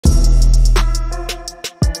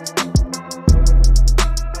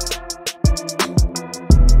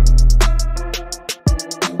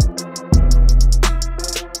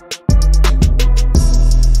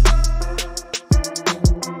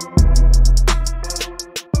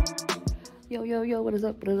Yo, what is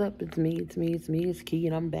up? It's me, it's Key,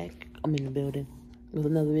 and I'm back. I'm in the building with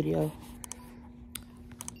another video.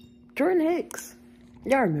 Jordan Hicks.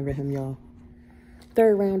 Y'all remember him, y'all.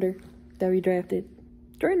 Third rounder that we drafted.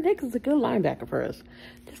 Jordan Hicks is a good linebacker for us.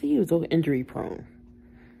 Just he was so injury prone.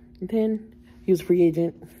 And then he was a free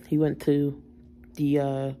agent. He went to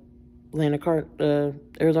the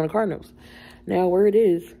Arizona Cardinals. Now where it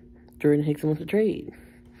is, Jordan Hicks wants to trade.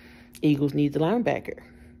 Eagles needs a linebacker.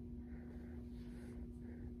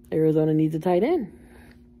 Arizona needs a tight end.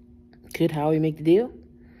 Could Howie make the deal?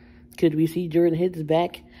 Could we see Jordan Hicks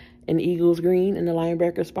back in Eagles green in the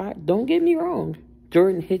linebacker spot? Don't get me wrong.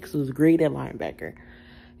 Jordan Hicks was great at linebacker.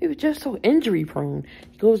 He was just so injury prone.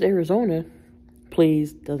 He goes to Arizona,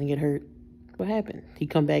 plays, doesn't get hurt. What happened? He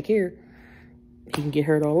come back here, he can get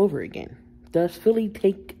hurt all over again. Does Philly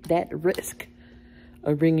take that risk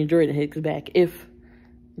of bringing Jordan Hicks back if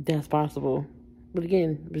that's possible? But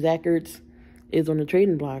again, Zach Ertz is on the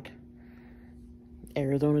trading block.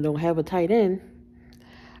 Arizona don't have a tight end.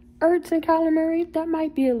 Ertz and Kyler Murray, that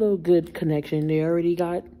might be a little good connection. They already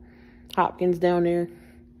got Hopkins down there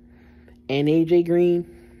and AJ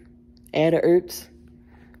Green. Add a Ertz.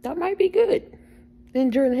 That might be good.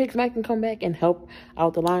 Then Jordan Hicks might can come back and help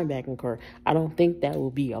out the linebacking core. I don't think that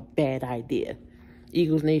will be a bad idea.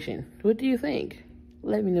 Eagles Nation, what do you think?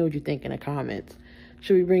 Let me know what you think in the comments.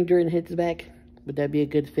 Should we bring Jordan Hicks back? Would that be a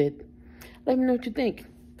good fit? Let me know what you think.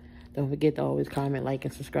 Don't forget to always comment, like,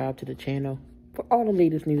 and subscribe to the channel for all the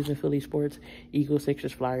latest news in Philly sports, Eagles,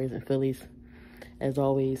 Sixers, Flyers, and Phillies. As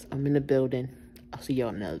always, I'm in the building. I'll see y'all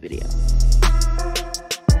in another video.